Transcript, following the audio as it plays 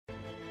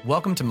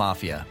Welcome to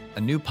Mafia,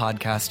 a new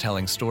podcast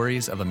telling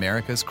stories of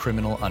America's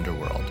criminal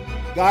underworld.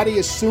 Gotti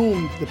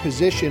assumed the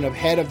position of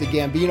head of the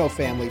Gambino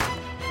family.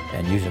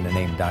 And using the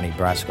name Donnie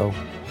Brasco,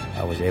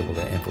 I was able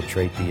to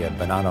infiltrate the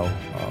Bonanno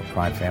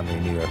crime family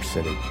in New York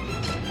City.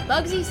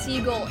 Bugsy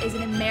Siegel is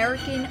an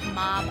American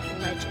mob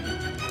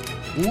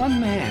legend.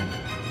 One man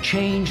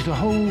changed the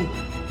whole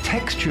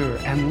texture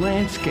and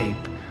landscape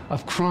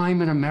of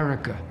crime in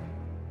America.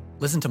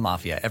 Listen to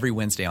Mafia every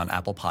Wednesday on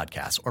Apple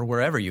Podcasts or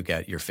wherever you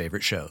get your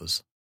favorite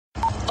shows.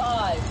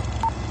 5,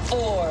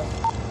 4,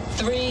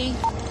 3,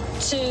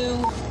 2,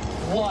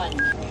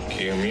 1.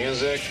 Cue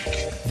music.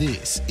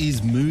 This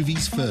is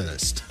Movies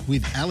First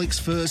with Alex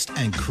First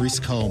and Chris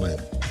Coleman.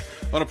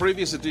 On a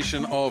previous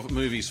edition of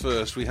Movies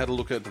First, we had a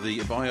look at the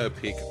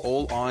biopic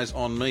All Eyes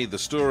on Me, the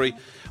story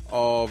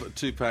of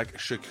Tupac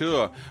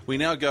Shakur. We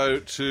now go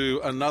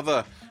to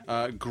another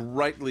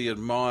greatly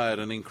admired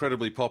and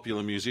incredibly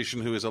popular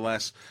musician who is,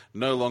 alas,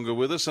 no longer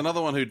with us.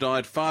 Another one who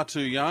died far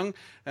too young,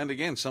 and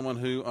again, someone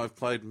who I've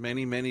played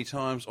many, many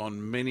times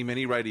on many,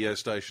 many radio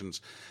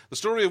stations. The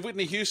story of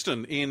Whitney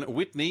Houston in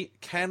Whitney,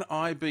 Can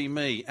I Be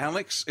Me?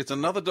 Alex, it's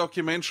another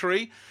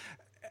documentary.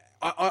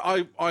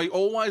 I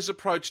always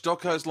approach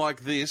docos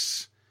like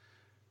this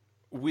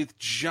with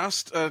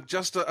just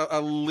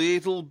a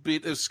little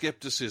bit of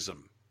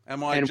scepticism.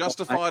 Am I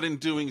justified in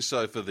doing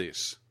so for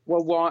this?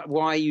 Well,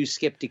 why are you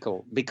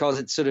sceptical? Because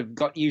it's sort of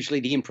got usually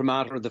the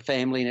imprimatur of the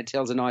family and it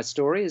tells a nice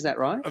story, is that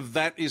right?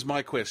 That is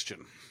my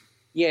question.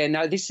 Yeah,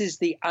 no, this is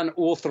the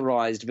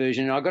unauthorised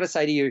version. And I've got to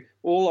say to you,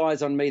 All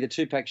Eyes on Me, the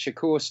Tupac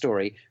Shakur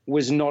story,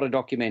 was not a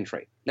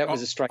documentary. That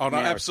was a straight narrative.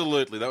 No,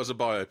 absolutely. That was a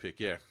biopic,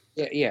 yeah.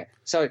 Yeah.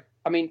 So,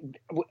 I mean,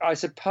 I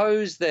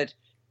suppose that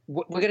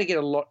we're going to get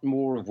a lot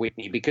more of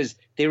Whitney because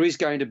there is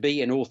going to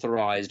be an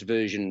authorised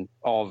version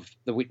of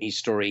the Whitney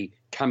story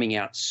coming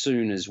out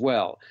soon as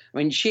well. I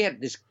mean, she had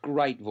this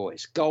great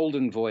voice,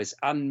 golden voice,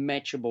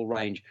 unmatchable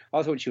range.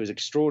 I thought she was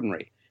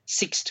extraordinary.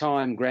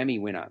 6-time Grammy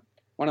winner,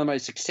 one of the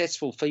most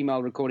successful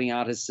female recording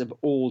artists of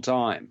all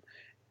time.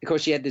 Of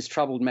course, she had this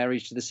troubled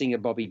marriage to the singer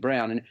Bobby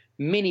Brown and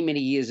many,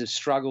 many years of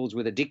struggles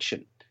with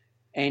addiction.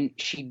 And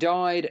she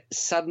died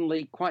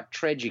suddenly, quite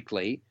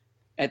tragically,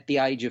 at the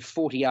age of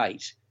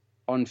 48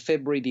 on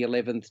February the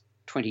 11th,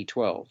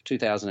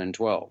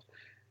 2012.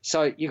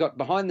 So you got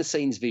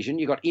behind-the-scenes vision,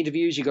 you got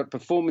interviews, you got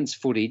performance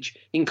footage,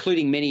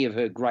 including many of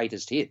her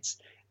greatest hits.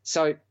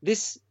 So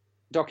this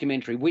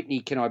documentary,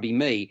 Whitney, Can I Be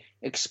Me,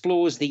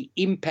 explores the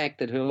impact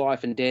that her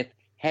life and death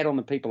had on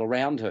the people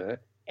around her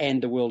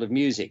and the world of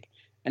music.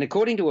 And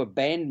according to her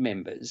band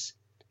members,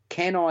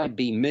 Can I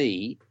Be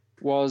Me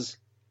was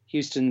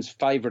Houston's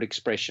favourite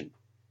expression.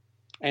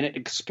 And it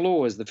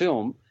explores the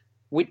film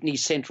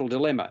Whitney's central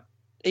dilemma.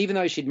 Even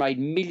though she'd made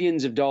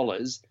millions of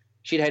dollars,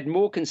 she'd had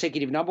more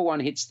consecutive number one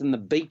hits than the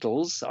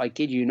Beatles, I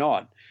kid you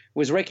not,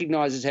 was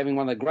recognised as having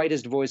one of the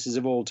greatest voices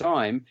of all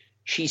time,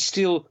 she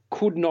still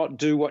could not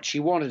do what she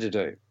wanted to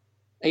do,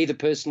 either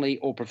personally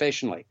or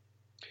professionally.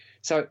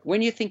 So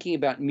when you're thinking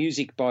about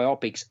music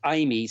biopics,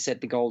 Amy set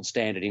the gold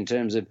standard in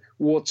terms of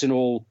warts and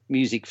all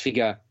music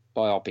figure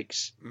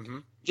biopics. Mm-hmm.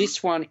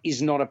 This one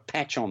is not a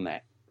patch on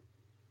that.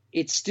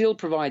 It still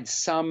provides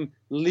some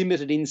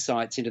limited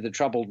insights into the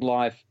troubled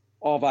life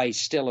of a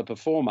stellar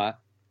performer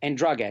and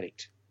drug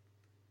addict.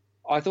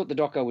 I thought the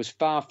doco was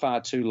far, far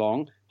too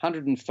long,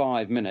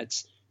 105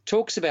 minutes,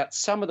 talks about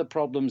some of the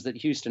problems that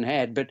Houston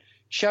had, but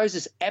shows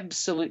us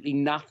absolutely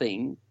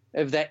nothing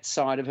of that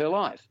side of her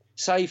life,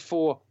 save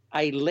for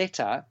a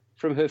letter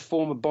from her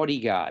former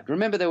bodyguard.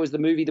 Remember there was the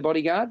movie The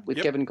Bodyguard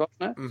with Kevin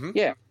Costner? Mm-hmm.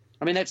 Yeah.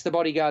 I mean, that's the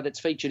bodyguard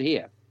that's featured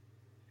here.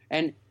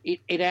 And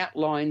it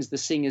outlines the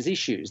singer's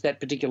issues,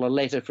 that particular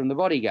letter from the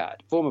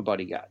bodyguard, former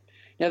bodyguard.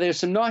 Now, there are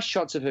some nice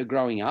shots of her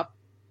growing up,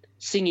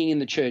 singing in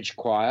the church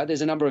choir.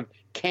 There's a number of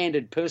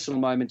candid personal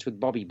moments with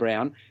Bobby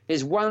Brown.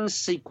 There's one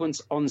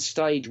sequence on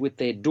stage with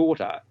their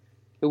daughter,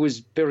 who was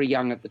very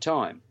young at the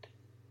time.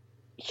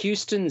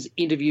 Houston's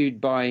interviewed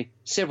by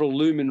several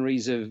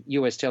luminaries of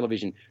US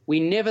television. We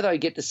never, though,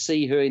 get to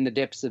see her in the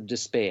depths of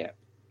despair,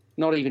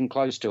 not even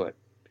close to it.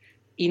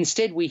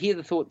 Instead, we hear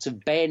the thoughts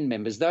of band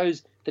members,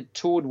 those that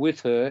toured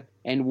with her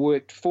and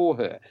worked for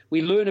her.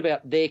 We learn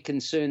about their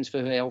concerns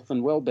for her health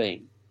and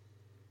well-being.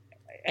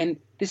 And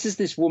this is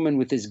this woman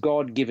with this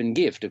God-given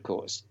gift, of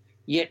course.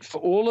 Yet for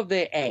all of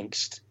their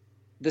angst,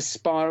 the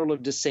spiral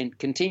of descent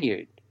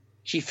continued.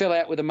 She fell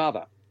out with a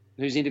mother,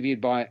 who's interviewed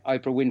by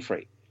Oprah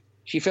Winfrey.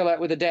 She fell out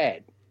with a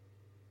dad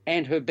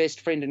and her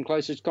best friend and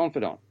closest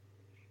confidant.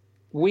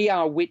 We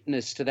are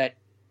witness to that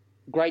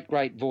great,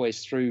 great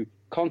voice through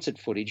concert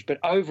footage, but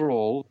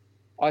overall,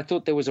 I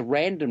thought there was a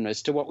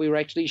randomness to what we were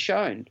actually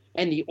shown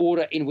and the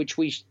order in which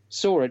we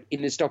saw it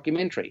in this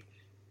documentary.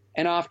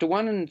 And after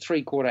 1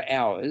 3/4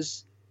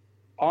 hours,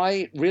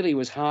 I really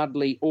was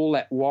hardly all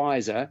that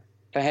wiser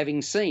for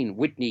having seen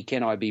Whitney,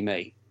 Can I Be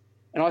Me?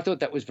 And I thought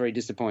that was very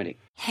disappointing.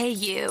 Hey,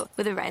 you.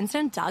 With a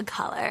rhinestone dog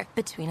collar.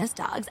 Between us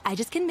dogs, I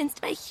just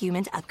convinced my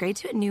human to upgrade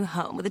to a new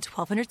home with a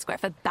 1,200 square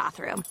foot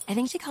bathroom. I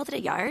think she called it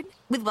a yard.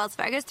 With Wells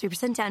Fargo's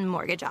 3% down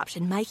mortgage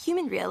option, my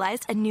human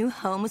realized a new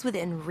home was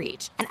within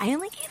reach. And I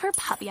only gave her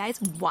puppy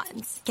eyes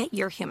once. Get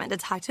your human to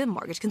talk to a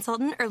mortgage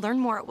consultant or learn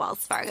more at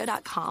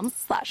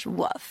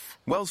wellsfargo.com/woof.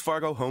 Wells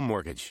Fargo Home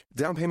Mortgage.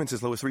 Down payments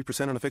as low as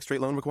 3% on a fixed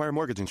rate loan require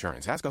mortgage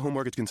insurance. Ask a home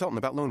mortgage consultant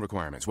about loan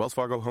requirements. Wells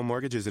Fargo Home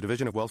Mortgage is a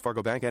division of Wells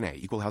Fargo Bank N.A.,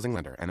 Equal Housing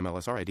Lender,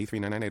 NMLSR ID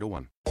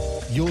 399801.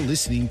 You're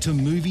listening to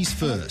Movies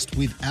First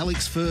with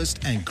Alex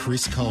First and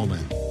Chris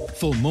Coleman.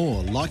 For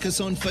more, like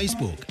us on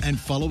Facebook and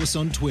follow us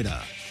on Twitter.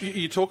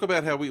 You talk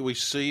about how we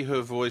see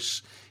her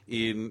voice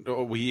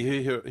we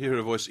hear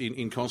her voice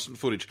in constant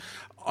footage.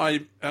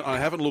 I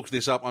haven't looked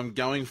this up. I'm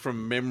going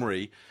from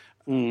memory,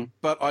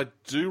 but I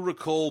do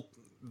recall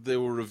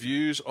there were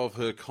reviews of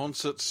her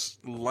concerts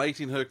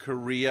late in her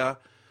career,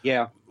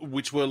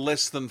 which were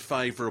less than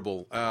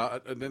favourable.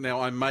 Now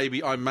I may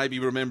be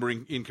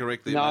remembering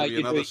incorrectly. No, maybe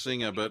another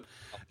singer, but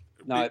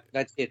no,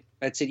 that's it.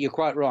 You're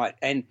quite right.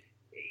 And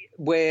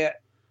the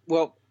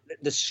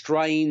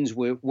strains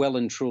were well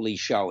and truly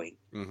showing,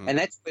 and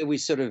that's where we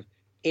sort of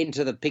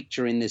enter the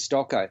picture in this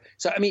doco.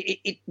 So I mean,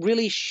 it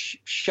really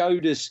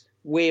showed us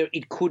where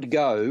it could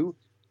go.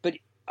 But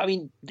I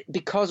mean,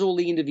 because all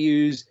the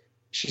interviews,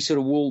 she sort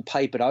of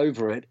wallpapered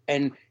over it,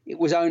 and it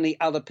was only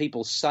other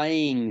people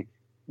saying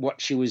what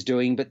she was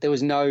doing, but there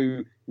was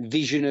no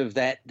vision of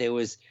that.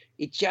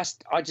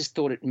 I just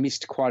thought it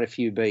missed quite a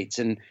few beats.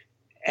 And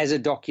as a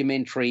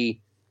documentary,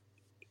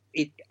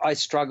 I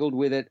struggled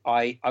with it.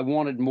 I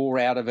wanted more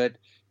out of it.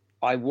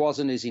 I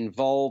wasn't as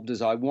involved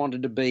as I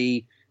wanted to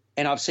be.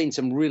 And I've seen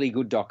some really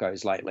good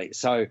docos lately.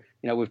 So,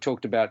 we've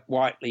talked about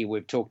Whiteley.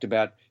 We've talked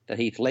about the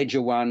Heath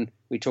Ledger one.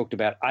 We talked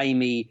about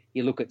Amy.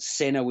 You look at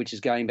Senna, which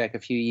is going back a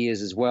few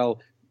years as well.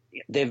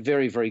 They're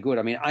very, very good.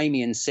 I mean,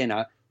 Amy and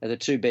Senna are the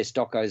two best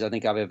docos I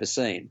think I've ever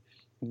seen.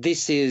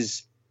 This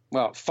is,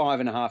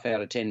 5.5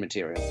 out of 10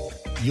 material.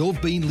 You've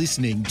been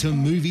listening to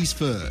Movies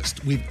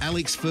First with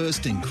Alex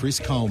First and Chris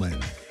Coleman.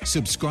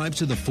 Subscribe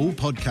to the full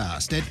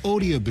podcast at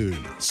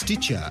Audioboom,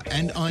 Stitcher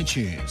and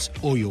iTunes,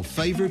 or your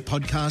favourite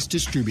podcast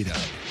distributor.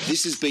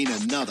 This has been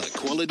another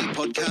quality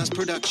podcast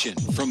production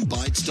from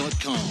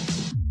Bytes.com.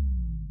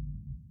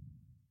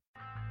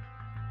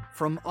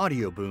 From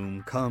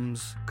Audioboom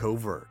comes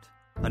Covert,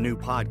 a new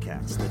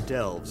podcast that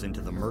delves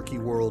into the murky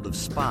world of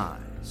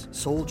spies,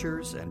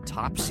 soldiers, and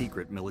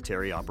top-secret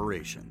military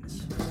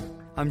operations.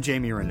 I'm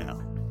Jamie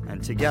Rennell,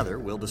 and together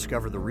we'll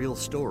discover the real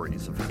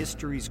stories of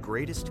history's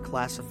greatest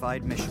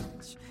classified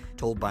missions,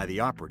 told by the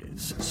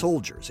operatives,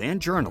 soldiers,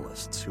 and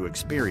journalists who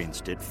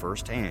experienced it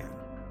firsthand.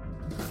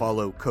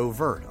 Follow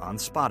Covert on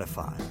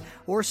Spotify,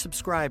 or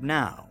subscribe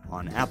now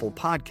on Apple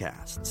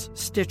Podcasts,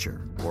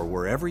 Stitcher, or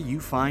wherever you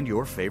find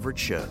your favorite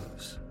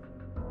shows.